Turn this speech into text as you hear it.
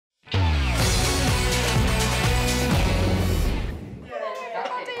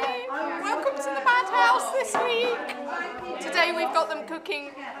them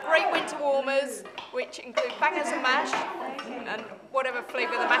cooking great winter warmers, which include bangers and mash, and whatever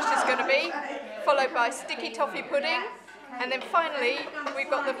flavour the mash is going to be, followed by sticky toffee pudding, and then finally we've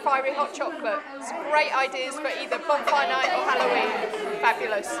got the fiery hot chocolate. Some great ideas for either bonfire night or Halloween.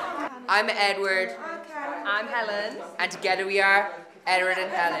 Fabulous. I'm Edward. I'm Helen. And together we are Edward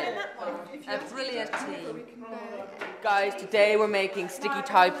and Helen. A brilliant team. Guys, today we're making sticky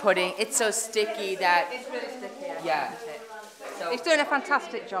Thai pudding. It's so sticky that... It's really sticky, yeah. So he's doing a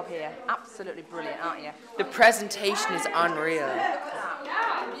fantastic job here. Absolutely brilliant, aren't you? The presentation is unreal.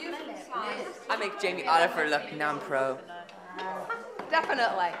 I make Jamie Oliver look non-pro.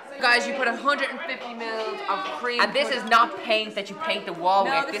 Definitely. Guys, you put 150 mils of cream. And this is not paint that you paint the wall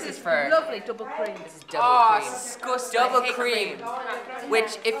with. This is for... lovely double cream. This is double cream. Disgusting. Double cream.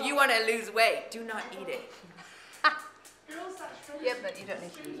 Which, if you want to lose weight, do not eat it. Yeah, but you don't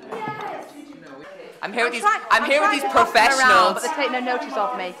need to use it. I'm here with these professionals. Around, but they take no notice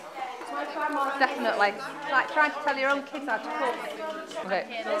of me. Definitely. Like trying to tell your own kids how to cook.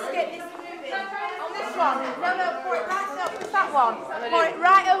 Okay. Let's get this on this one. No, pour it right up. Just that one. Pour it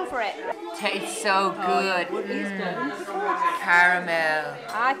right over it. Tastes so good. Caramel.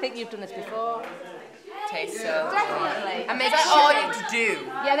 I think you've done this before. Tastes so good. Definitely. And make all you to do.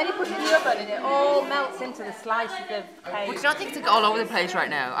 Yeah, then you put it in the oven and it all melts into the slices of cake. Would you not think it's like all over the place right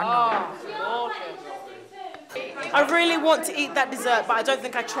now? I don't know. I really want to eat that dessert, but I don't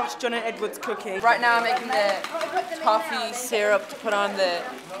think I trust John and Edward's cooking. Right now I'm making the toffee syrup to put on the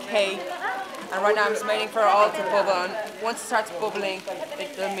cake. And right now I'm just waiting for it all to bubble. And once it starts bubbling,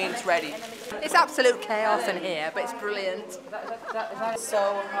 it means it's ready. It's absolute chaos in here, but it's brilliant.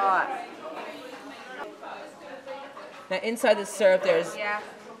 So hot. Now inside the syrup there's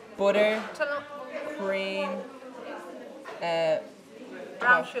butter, cream,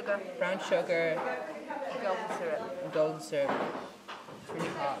 brown sugar, golden syrup. And golden syrup. It's really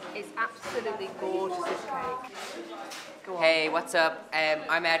hot. It's absolutely gorgeous, this cake. Go on. Hey, what's up?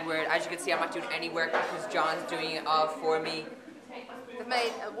 I'm Edward. As you can see, I'm not doing any work because John's doing it all for me. They've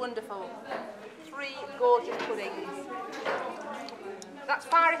made a wonderful 3 gorgeous puddings. That's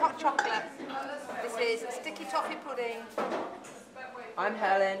fiery hot chocolate. This is sticky toffee pudding. I'm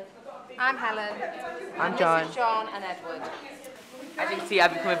Helen. I'm Helen. I'm John. This is John and Edward. As you can see,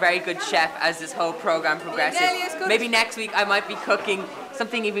 I've become a very good chef as this whole program progresses. Maybe next week I might be cooking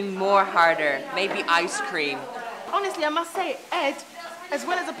something even more harder. Maybe ice cream. Honestly, I must say, Ed, as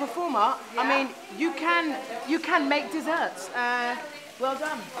well as a performer, I mean, you can make desserts. Well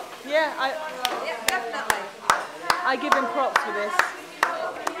done. Yeah, definitely. I give him props for this.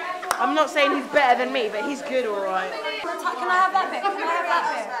 I'm not saying he's better than me, but he's good, all right. Can I have that bit? Can I have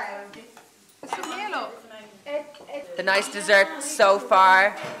that bit? It's from here, look. The nice dessert so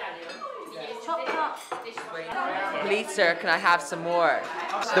far. Please, sir, can I have some more?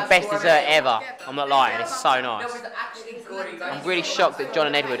 It's the best dessert ever. I'm not lying, it's so nice. I'm really shocked that John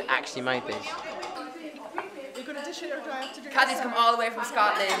and Edward actually made this. Kathy's come all the way from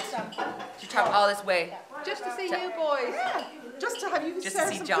Scotland. She travelled all this way. Just to see you boys. Just to have you just to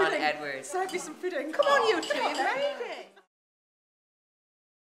see John Edwards. Serve you some pudding. Come on, you two, you've made it.